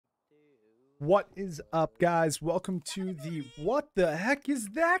What is up, guys? Welcome to the what the heck is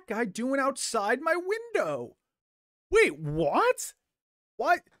that guy doing outside my window? Wait, what?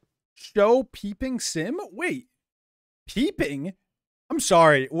 What? Show peeping sim? Wait, peeping? I'm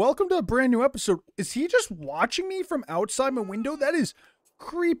sorry. Welcome to a brand new episode. Is he just watching me from outside my window? That is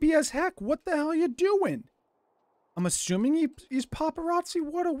creepy as heck. What the hell are you doing? I'm assuming he's paparazzi.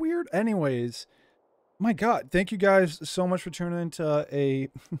 What a weird. Anyways, my God, thank you guys so much for tuning into a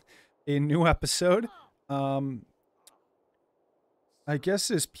new episode. I guess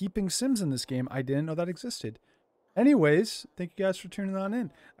there's peeping sims in this game. I didn't know that existed. Anyways, thank you guys for tuning on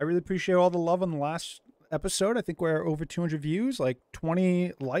in. I really appreciate all the love on the last episode. I think we're over 200 views, like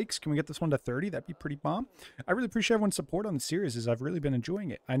 20 likes. Can we get this one to 30? That'd be pretty bomb. I really appreciate everyone's support on the series, as I've really been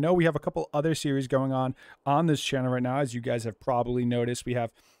enjoying it. I know we have a couple other series going on this channel right now, as you guys have probably noticed. We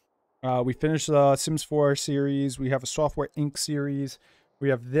have we finished the Sims 4 series. We have a Software Inc. series. We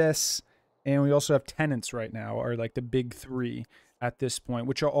have this, and we also have Tenants right now, are like the big three at this point,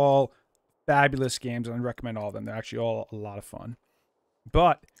 which are all fabulous games, and I recommend all of them. They're actually all a lot of fun.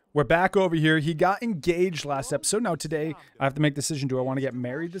 But we're back over here. He got engaged last episode. Now today, I have to make a decision. Do I want to get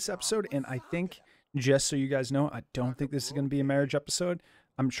married this episode? And I think, just so you guys know, I don't think this is going to be a marriage episode.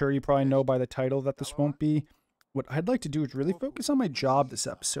 I'm sure you probably know by the title that this won't be. What I'd like to do is really focus on my job this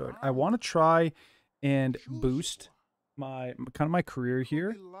episode. I want to try and boost my career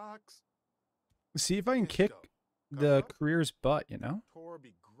here. See if I can kick the career's butt, you know?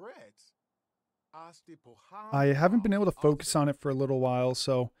 I haven't been able to focus on it for a little while,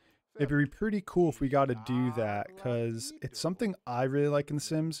 so it'd be pretty cool if we got to do that, because it's something I really like in The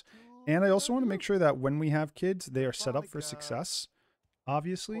Sims. And I also want to make sure that when we have kids, they are set up for success,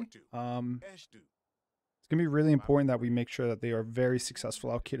 obviously. It's going to be really important that we make sure that they are very successful,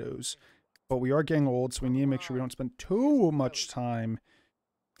 our kiddos. But we are getting old, so we need to make sure we don't spend too much time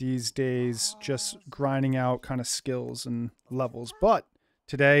these days just grinding out kind of skills and levels. But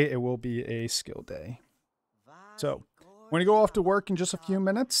today, it will be a skill day. So, we're going to go off to work in just a few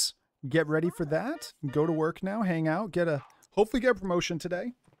minutes. Get ready for that. Go to work now, hang out, hopefully get a promotion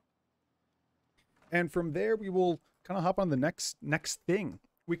today. And from there, we will kind of hop on the next thing.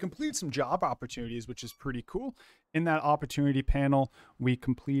 We completed some job opportunities, which is pretty cool. In that opportunity panel, we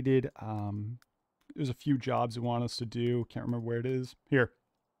completed, there's a few jobs they want us to do. Can't remember where it is. Here.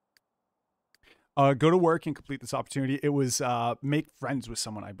 Go to work and complete this opportunity. It was make friends with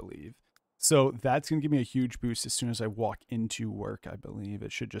someone, I believe. So that's going to give me a huge boost as soon as I walk into work, I believe.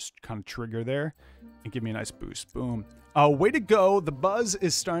 It should just kind of trigger there and give me a nice boost. Boom. Way to go. The buzz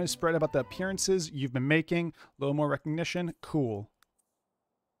is starting to spread about the appearances you've been making. A little more recognition. Cool.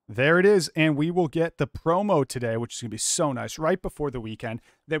 There it is. And we will get the promo today, which is going to be so nice, right before the weekend.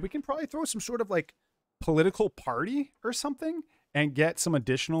 Then we can probably throw some sort of like political party or something and get some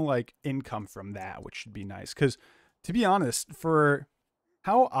additional like income from that, which should be nice. Because to be honest, for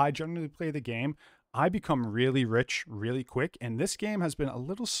how I generally play the game, I become really rich really quick. And this game has been a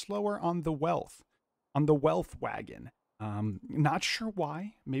little slower on the wealth wagon. Not sure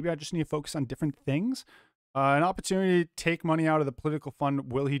why. Maybe I just need to focus on different things. An opportunity to take money out of the political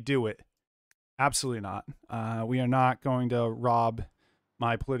fund. Will he do it? Absolutely not. We are not going to rob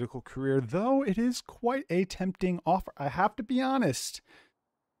my political career, though it is quite a tempting offer. I have to be honest.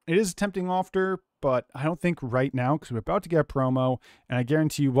 It is a tempting offer, but I don't think right now, because we're about to get a promo, and I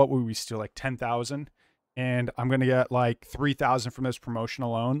guarantee you, what would we steal, like 10,000? And I'm going to get like 3,000 from this promotion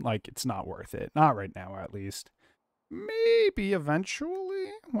alone. Like, it's not worth it. Not right now, at least. Maybe eventually,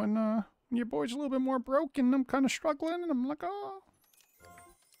 when your boy's a little bit more broke and I'm kind of struggling, and I'm like, oh.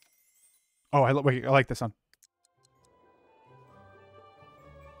 Oh, I like this one.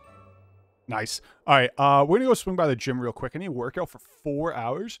 Nice. All right, we're going to go swing by the gym real quick. I need to work out for 4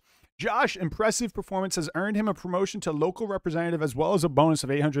 hours. Josh, impressive performance has earned him a promotion to local representative as well as a bonus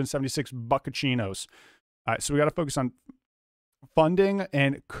of 876 buccachinos. All right, so we got to focus on funding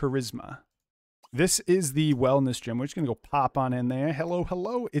and charisma. This is the wellness gym. We're just going to go pop on in there. Hello,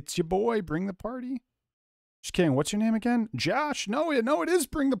 hello. It's your boy, Bring the Party. Just kidding. What's your name again? Josh. No, it is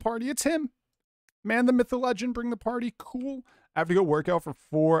Bring the Party. It's him. Man, the myth, the legend, Bring the Party. Cool. I have to go work out for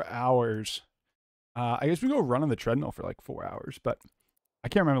 4 hours. I guess we go run on the treadmill for like 4 hours, but I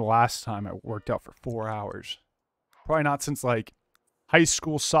can't remember the last time I worked out for 4 hours. Probably not since like high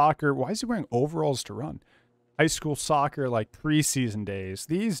school soccer. Why is he wearing overalls to run? High school soccer, like preseason days.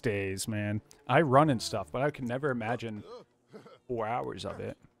 These days, man, I run and stuff, but I could never imagine 4 hours of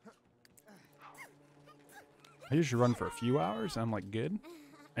it. I usually run for a few hours, and I'm like, good.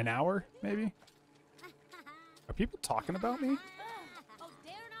 An hour, maybe? Are people talking about me?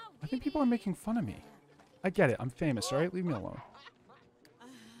 I think people are making fun of me. I get it. I'm famous, all right? Leave me alone.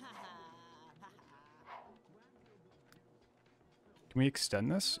 Can we extend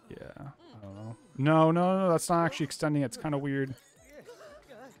this? Yeah. I don't know. No, that's not actually extending it. It's kind of weird.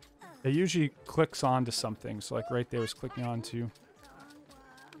 It usually clicks onto something. So like right there was clicking onto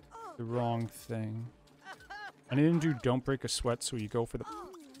the wrong thing. I didn't do don't break a sweat, so you go for the...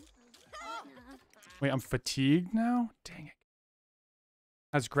 Wait, I'm fatigued now? Dang it.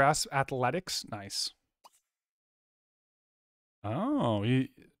 Has grass athletics? Nice. Oh, you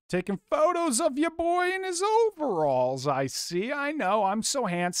taking photos of your boy in his overalls, I see. I know, I'm so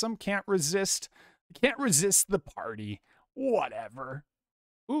handsome. Can't resist the party. Whatever.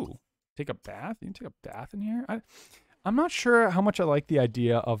 Ooh, take a bath? You can take a bath in here? I'm not sure how much I like the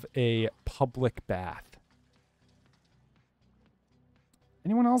idea of a public bath.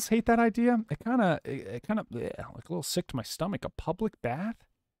 Anyone else hate that idea? It kind of, like a little sick to my stomach. A public bath?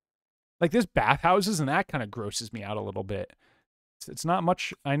 Like, there's bathhouses, and that kind of grosses me out a little bit. It's not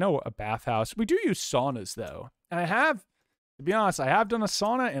much. I know a bathhouse. We do use saunas, though. And I have, to be honest, I have done a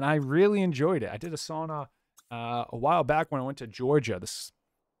sauna, and I really enjoyed it. I did a sauna a while back when I went to Georgia. This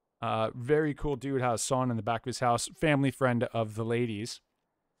very cool dude had a sauna in the back of his house. Family friend of the ladies.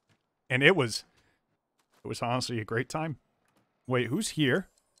 And it was honestly a great time. Wait, who's here?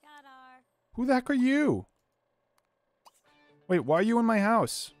 Who the heck are you? Wait, why are you in my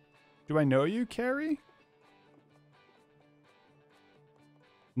house? Do I know you, Carrie?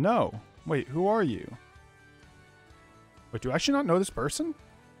 No. Wait, who are you? Wait, do I actually not know this person?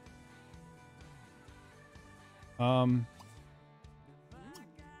 I'm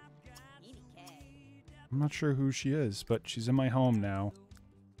not sure who she is, but she's in my home now.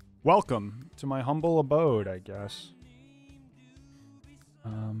 Welcome to my humble abode, I guess.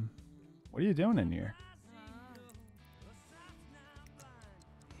 What are you doing in here?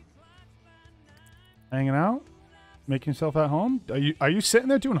 Hanging out? Making yourself at home? Are you sitting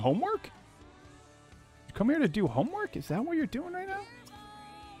there doing homework? You come here to do homework? Is that what you're doing right now?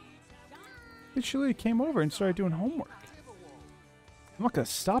 Literally came over and started doing homework. I'm not gonna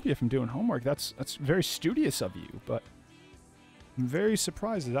stop you from doing homework. That's very studious of you, but I'm very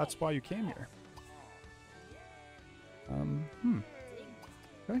surprised that that's why you came here.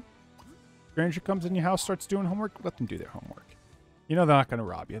 Okay. Stranger comes in your house, starts doing homework. Let them do their homework. You know they're not gonna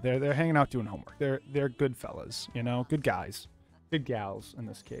rob you. They're hanging out doing homework. They're good fellas. You know, good guys, good gals in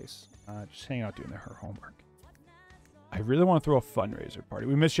this case. Just hanging out doing her homework. I really want to throw a fundraiser party.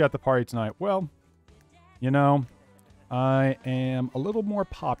 We missed you at the party tonight. Well, you know, I am a little more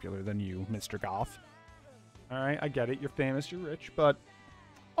popular than you, Mr. Goff. All right, I get it. You're famous, you're rich, but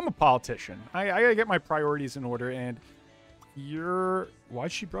I'm a politician. I gotta get my priorities in order, and you're... Why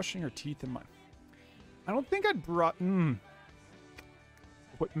is she brushing her teeth in my... I don't think I'd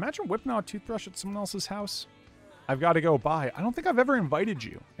Imagine whipping out a toothbrush at someone else's house. I've got to go by. I don't think I've ever invited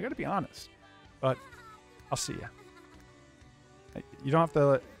you. I got to be honest. But I'll see you. You don't have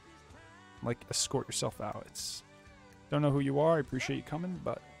to, like, escort yourself out. Don't know who you are. I appreciate you coming,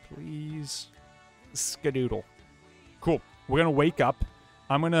 but please skedoodle. Cool. We're going to wake up.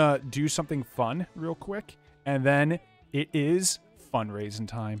 I'm going to do something fun real quick. And then it is fundraising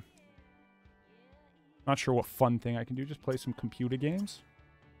time. Not sure what fun thing I can do. Just play some computer games.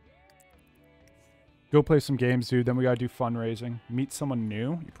 Go play some games, dude. Then we gotta do fundraising. Meet someone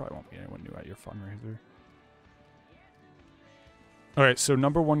new. You probably won't meet anyone new at your fundraiser. Alright, so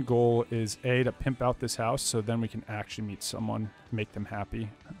number one goal is A, to pimp out this house, so then we can actually meet someone, make them happy. You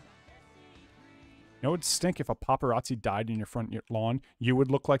know, it would stink if a paparazzi died in your front lawn. You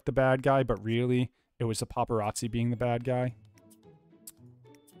would look like the bad guy, but really, it was the paparazzi being the bad guy.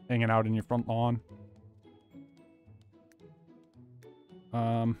 Hanging out in your front lawn.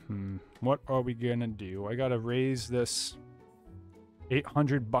 What are we gonna do? I gotta raise this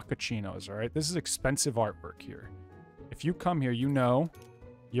 800 buccachinos, alright? This is expensive artwork here. If you come here, you know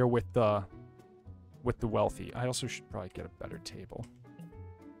you're with the wealthy. I also should probably get a better table.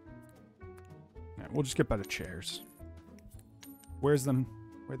 Alright, we'll just get better chairs. Where them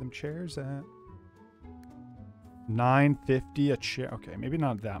chairs at? $9.50 a chair. Okay, maybe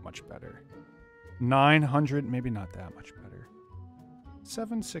not that much better. 900, maybe not that much better.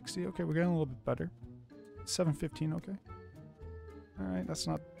 760. Okay, we're getting a little bit better. 715. Okay. All right, that's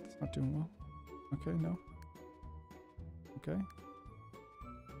not doing well. Okay, no. Okay. All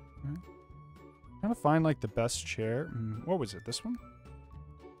right. Trying to find like the best chair. What was it? This one?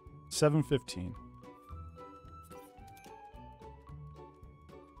 715.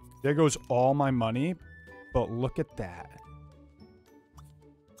 There goes all my money, but look at that.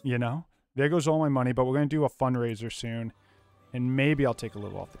 You know, there goes all my money, but we're gonna do a fundraiser soon. And maybe I'll take a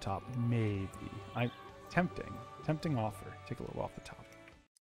little off the top. Maybe. Tempting offer. Take a little off the top.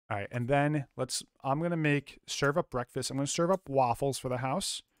 All right, and then I'm going to serve up breakfast. I'm going to serve up waffles for the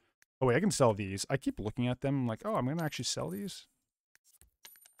house. Oh, wait, I can sell these. I keep looking at them. I'm like, oh, I'm going to actually sell these.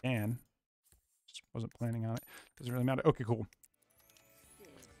 And just wasn't planning on it. Doesn't really matter. Okay, cool.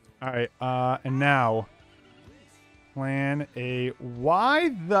 All right, and now plan a... Why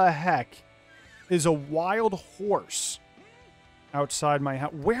the heck is a wild horse outside my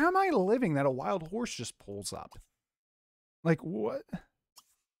house? Where am I living that a wild horse just pulls up? Like, what?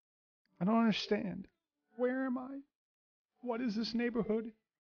 I don't understand. Where am I? What is this neighborhood?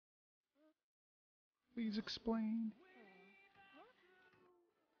 Please explain.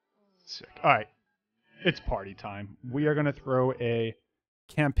 Sick. All right. It's party time. We are going to throw a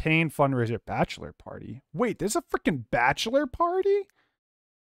campaign fundraiser bachelor party. Wait, there's a freaking bachelor party?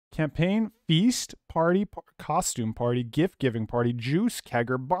 Campaign feast party, costume party, gift giving party, juice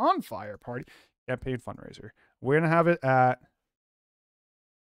kegger, bonfire party, campaign fundraiser. We're going to have it at...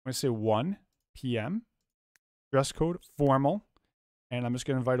 I'm going to say 1 p.m. Dress code, formal. And I'm just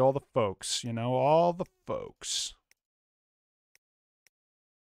going to invite all the folks, you know, all the folks.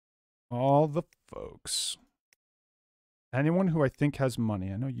 All the folks. Anyone who I think has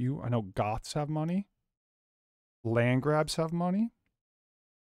money. I know goths have money. Land grabs have money.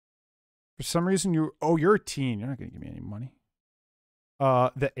 For some reason you're a teen. You're not going to give me any money.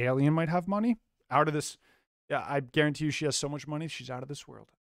 The alien might have money. Out of this. Yeah, I guarantee you she has so much money, she's out of this world.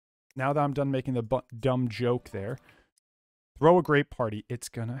 Now that I'm done making the dumb joke there, throw a great party. It's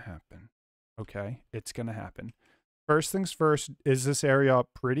going to happen. Okay? It's going to happen. First things first, is this area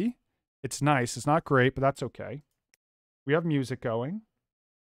pretty? It's nice. It's not great, but that's okay. We have music going.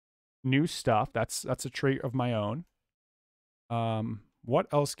 New stuff. That's a trait of my own. What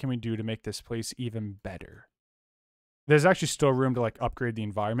else can we do to make this place even better? There's actually still room to like upgrade the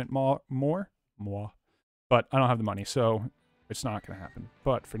environment more. But I don't have the money, so it's not going to happen.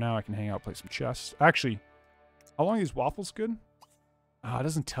 But for now, I can hang out, play some chess. Actually, how long are these waffles good? It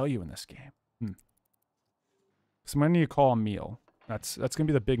doesn't tell you in this game. So I'm going to need to call a meal. That's going to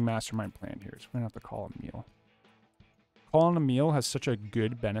be the big mastermind plan here. So we're going to have to call a meal. Calling a meal has such a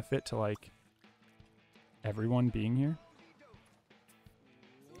good benefit to, like, everyone being here.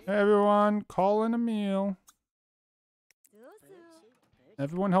 Hey, everyone, call in a meal.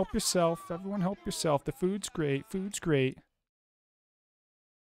 Everyone help yourself. Everyone help yourself. The food's great. Food's great.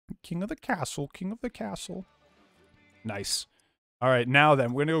 King of the castle. King of the castle. Nice. All right, now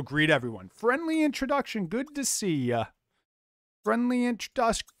then, we're going to go greet everyone. Friendly introduction. Good to see ya. Friendly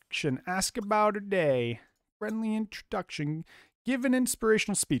introduction. Ask about a day. Friendly introduction. Give an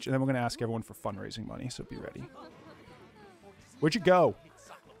inspirational speech. And then we're going to ask everyone for fundraising money, so be ready. Where'd you go?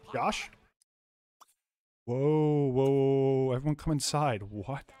 Josh? Whoa. Everyone come inside.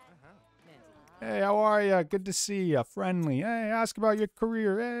 What? Hey, how are ya? Good to see ya. Friendly. Hey, ask about your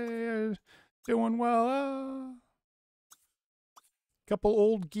career. Hey, doing well. Couple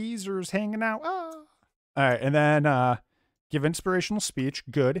old geezers hanging out. All right, and then give inspirational speech.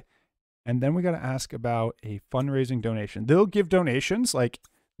 Good. And then we got to ask about a fundraising donation. They'll give donations, like,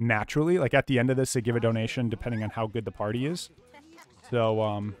 naturally. Like, at the end of this, they give a donation depending on how good the party is.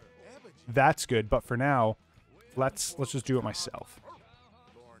 So, that's good. But for now, let's just do it myself.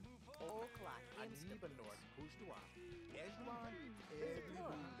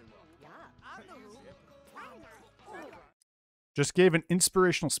 Just gave an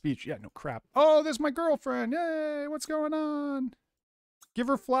inspirational speech. Yeah, no crap. Oh, there's my girlfriend. Yay, what's going on? Give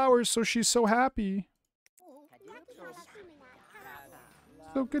her flowers so she's so happy.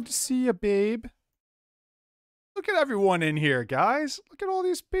 So good to see you, babe. Look at everyone in here, guys. Look at all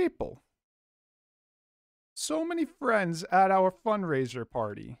these people. So many friends at our fundraiser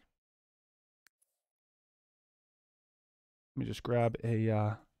party. Let me just grab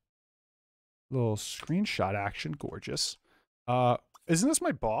a little screenshot action. Gorgeous. Isn't this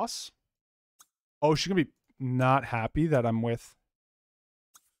my boss? Oh, she's gonna be not happy that I'm with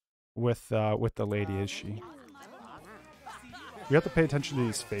the lady, is she? You have to pay attention to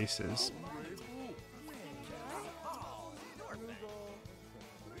these faces.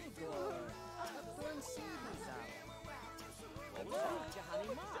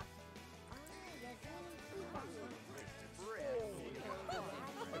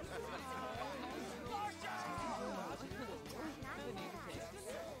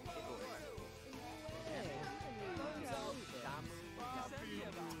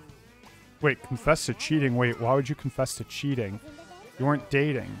 Wait, confess to cheating. Wait, why would you confess to cheating? You weren't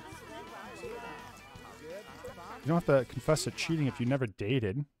dating. You don't have to confess to cheating if you never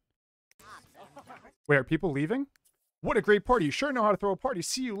dated. Wait, are people leaving? What a great party. You sure know how to throw a party.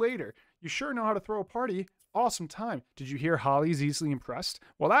 See you later. You sure know how to throw a party. awesome time. Did you hear Holly's easily impressed?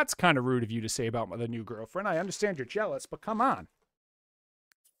 Well, that's kind of rude of you to say about the new girlfriend. I understand you're jealous, but come on.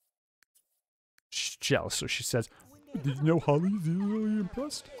 She's jealous, so she says, did you know Holly's easily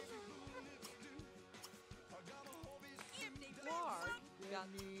impressed?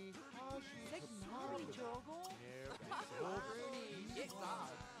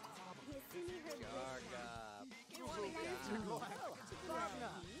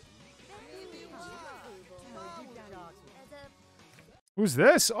 Who's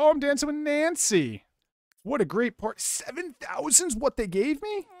this? Oh, I'm dancing with Nancy. What a great part. 7,000's what they gave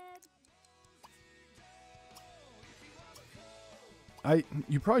me?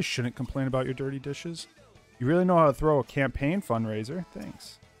 You probably shouldn't complain about your dirty dishes. You really know how to throw a campaign fundraiser.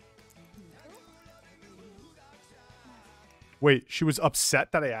 Thanks. Wait, she was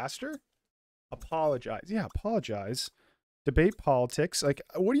upset that I asked her? Apologize. Yeah, apologize. Debate politics. Like,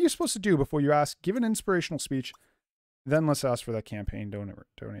 what are you supposed to do before you ask? Give an inspirational speech. Then let's ask for that campaign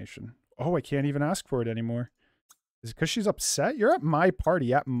donation. Oh, I can't even ask for it anymore. Is it because she's upset? You're at my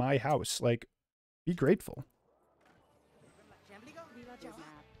party, at my house. Like, be grateful.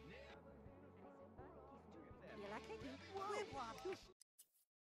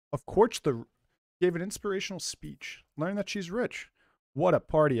 Of course, gave an inspirational speech. Learn that she's rich. What a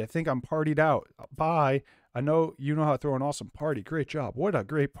party. I think I'm partied out. Bye. I know you know how to throw an awesome party. Great job. What a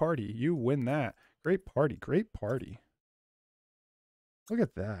great party. You win that. Great party. Great party. Look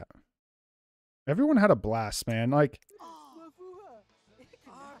at that. Everyone had a blast, man. Like,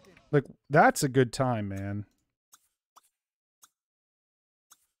 that's a good time, man.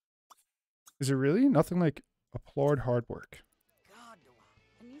 Is it really? Nothing like applaud hard work.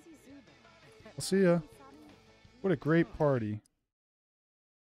 I'll see ya. What a great party.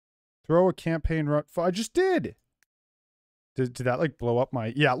 Throw a campaign run. I just did. Did that like blow up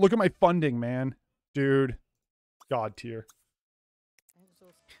my... Yeah, look at my funding, man. Dude. God tier.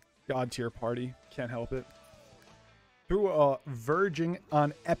 God tier party. Can't help it. Through a verging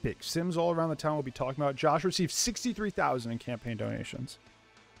on Epic. Sims all around the town will be talking about. Josh received 63,000 in campaign donations.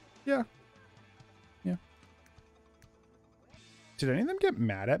 Yeah. Yeah. Did any of them get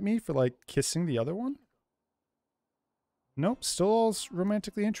mad at me for like kissing the other one? Nope. Still all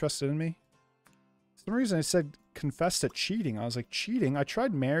romantically interested in me. For some reason I said confess to cheating. I was like, cheating? I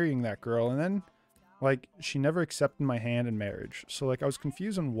tried marrying that girl and then like she never accepted my hand in marriage. So like I was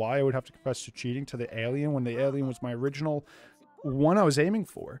confused on why I would have to confess to cheating to the alien when the alien was my original one I was aiming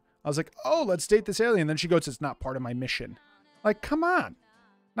for. I was like, oh, let's date this alien. Then she goes, it's not part of my mission. Like, come on.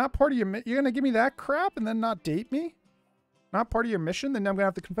 Not part of your mission. You're going to give me that crap and then not date me? Not part of your mission? Then I'm going to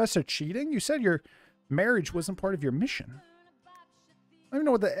have to confess to cheating? You said your marriage wasn't part of your mission. I don't even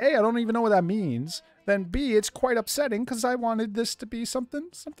know what the A, I don't even know what that means. Then B, it's quite upsetting because I wanted this to be something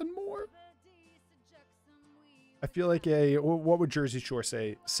more. I feel like what would Jersey Shore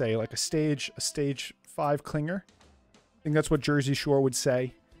say? Like a stage 5 clinger? I think that's what Jersey Shore would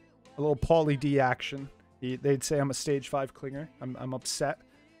say. A little Pauly D action. They'd say I'm a stage 5 clinger. I'm upset.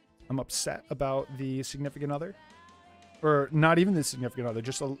 I'm upset about the significant other. Or not even the significant other,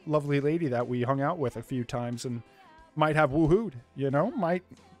 just a lovely lady that we hung out with a few times and might have woohooed, you know? Might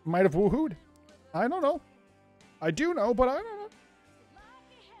have woohooed. I don't know. I do know, but I don't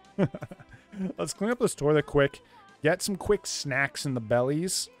know. Let's clean up this toilet quick. Get some quick snacks in the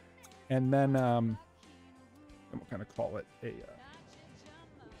bellies. And then we'll kind of call it a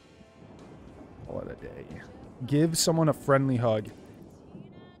day. Give someone a friendly hug.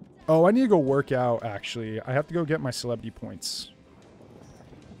 Oh, I need to go work out, actually. I have to go get my celebrity points.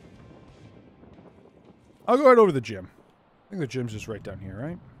 I'll go right over to the gym. I think the gym's just right down here,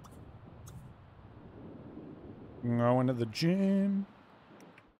 right? Going to the gym.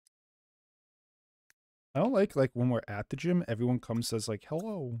 I don't like when we're at the gym, everyone comes says like,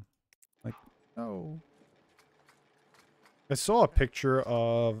 hello. Like, no. I saw a picture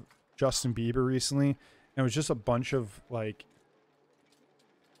of Justin Bieber recently, and it was just a bunch of like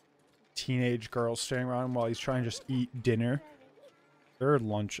teenage girls standing around him while he's trying to just eat dinner. Or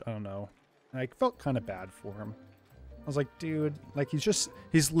lunch, I don't know. And I felt kind of bad for him. I was like, dude, like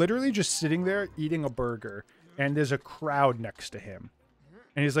he's literally just sitting there eating a burger, and there's a crowd next to him.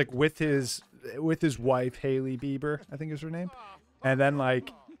 And he's like with his wife, Hailey Bieber, I think is her name. And then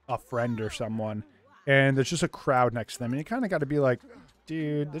like a friend or someone. And there's just a crowd next to them. And you kind of got to be like,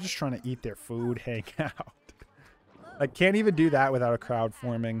 dude, they're just trying to eat their food, hang out. Like, can't even do that without a crowd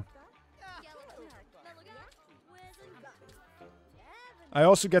forming. I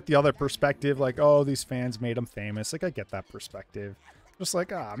also get the other perspective, like, oh, these fans made him famous. Like, I get that perspective. Just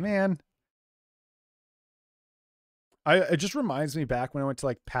like, ah, man. It just reminds me back when I went to,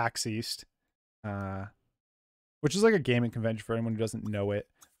 like, PAX East. which is like a gaming convention for anyone who doesn't know it.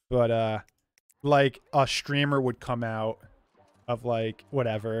 But like a streamer would come out of like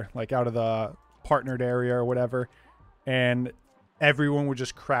whatever, like out of the partnered area or whatever, and everyone would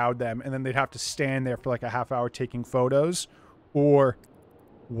just crowd them, and then they'd have to stand there for like a half hour taking photos, or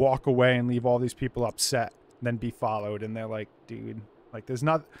walk away and leave all these people upset, and then be followed. And they're like, dude, like there's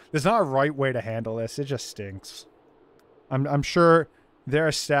not a right way to handle this. It just stinks. I'm sure they're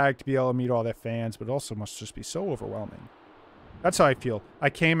ecstatic to be able to meet all their fans, but it also must just be so overwhelming. That's how I feel. I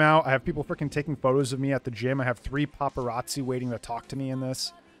came out. I have people freaking taking photos of me at the gym. I have 3 paparazzi waiting to talk to me in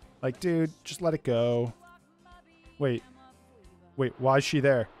this. Like, dude, just let it go. Wait, why is she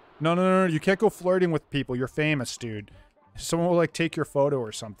there? No. You can't go flirting with people. You're famous, dude. Someone will, like, take your photo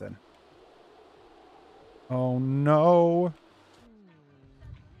or something. Oh, no.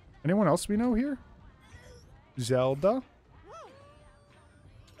 Anyone else we know here? Zelda?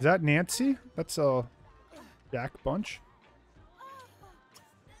 Is that Nancy? That's a Jack Bunch.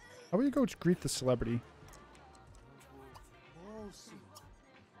 How about you go greet the celebrity?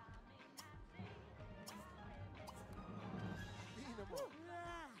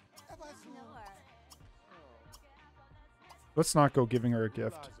 Let's not go giving her a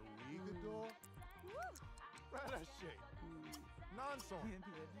gift.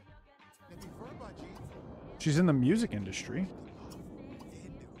 She's in the music industry.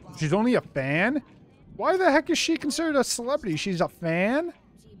 She's only a fan? Why the heck is she considered a celebrity? She's a fan?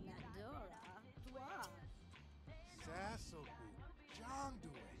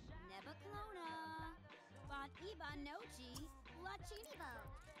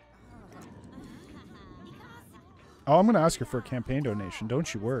 Oh, I'm going to ask her for a campaign donation.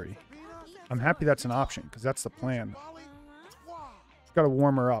 Don't you worry. I'm happy that's an option, because that's the plan. Got to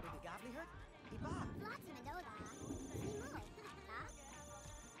warm her up.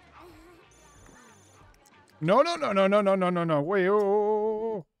 No. Wait.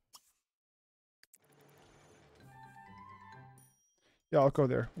 Oh. Yeah, I'll go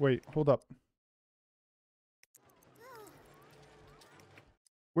there. Wait, hold up.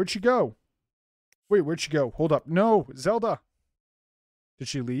 Where'd she go? Wait, where'd she go? Hold up. No, Zelda. Did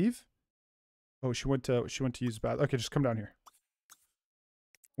she leave? Oh, she went to use the bathroom. Okay, just come down here.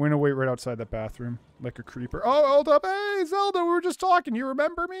 We're gonna wait right outside that bathroom, like a creeper. Oh, hold up. Hey, Zelda, we were just talking. You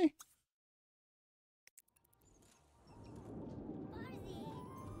remember me?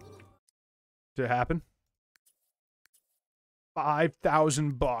 Did it happen?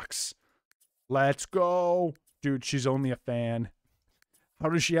 $5,000. Let's go. Dude, she's only a fan. How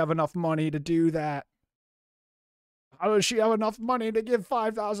does she have enough money to do that? How does she have enough money to give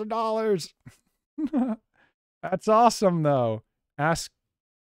 $5,000? That's awesome, though. Ask,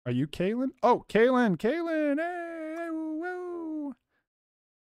 are you Kaylin? Oh, Kaylin. Hey, woo.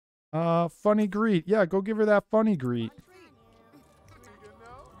 Funny greet. Yeah, go give her that funny greet.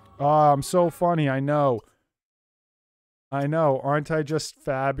 Oh, I'm so funny. I know. Aren't I just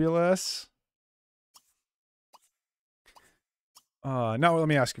fabulous? Now let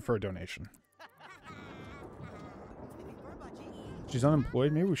me ask you for a donation. She's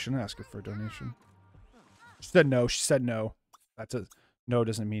unemployed. Maybe we shouldn't ask her for a donation. She said no. She said no. That's a no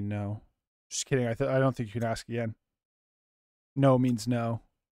doesn't mean no. Just kidding. I don't think you can ask again. No means no.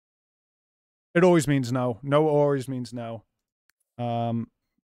 It always means no. No always means no.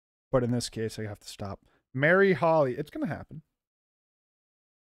 But in this case, I have to stop. Mary Holly. It's gonna happen.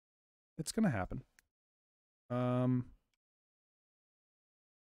 It's gonna happen. Does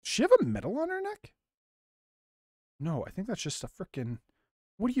she have a medal on her neck? No, I think that's just a frickin'...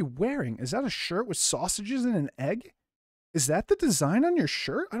 What are you wearing? Is that a shirt with sausages and an egg? Is that the design on your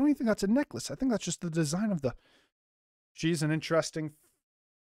shirt? I don't even think that's a necklace. I think that's just the design of the... She's an interesting...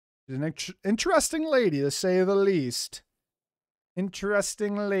 She's an interesting lady, to say the least.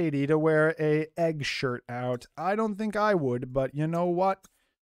 Interesting lady to wear a egg shirt out. I don't think I would, but you know what?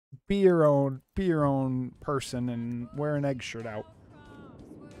 Be your own person and wear an egg shirt out.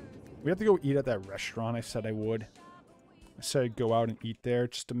 We have to go eat at that restaurant I said I would. I said I'd go out and eat there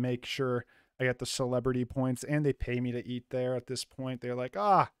just to make sure I get the celebrity points, and they pay me to eat there at this point. They're like,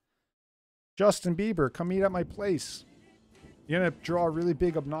 Justin Bieber, come eat at my place. You're going to draw a really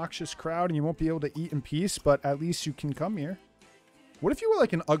big, obnoxious crowd, and you won't be able to eat in peace, but at least you can come here. What if you were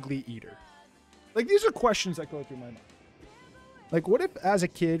like an ugly eater? Like, these are questions that go through my mind. Like, what if as a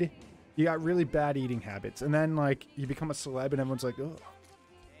kid, you got really bad eating habits, and then, like, you become a celeb, and everyone's like, ugh.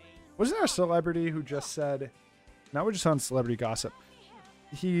 Wasn't there a celebrity who just said... Now we're just on celebrity gossip.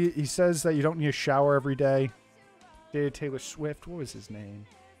 He says that you don't need a shower every day. Dated Taylor Swift. What was his name?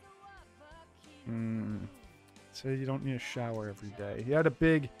 So you don't need a shower every day. He had a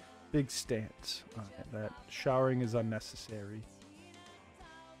big big stance on it, that showering is unnecessary.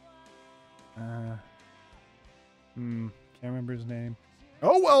 Can't remember his name.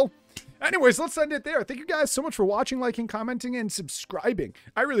 Oh, well. Anyways, let's end it there. Thank you guys so much for watching, liking, commenting, and subscribing.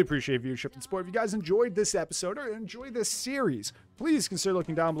 I really appreciate viewership and support. If you guys enjoyed this episode or enjoyed this series, please consider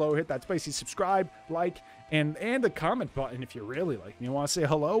looking down below, hit that spicy subscribe, like, and a comment button if you really like me. You want to say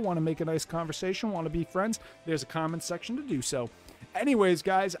hello, want to make a nice conversation, want to be friends, there's a comment section to do so. Anyways,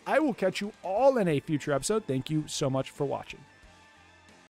 guys, I will catch you all in a future episode. Thank you so much for watching.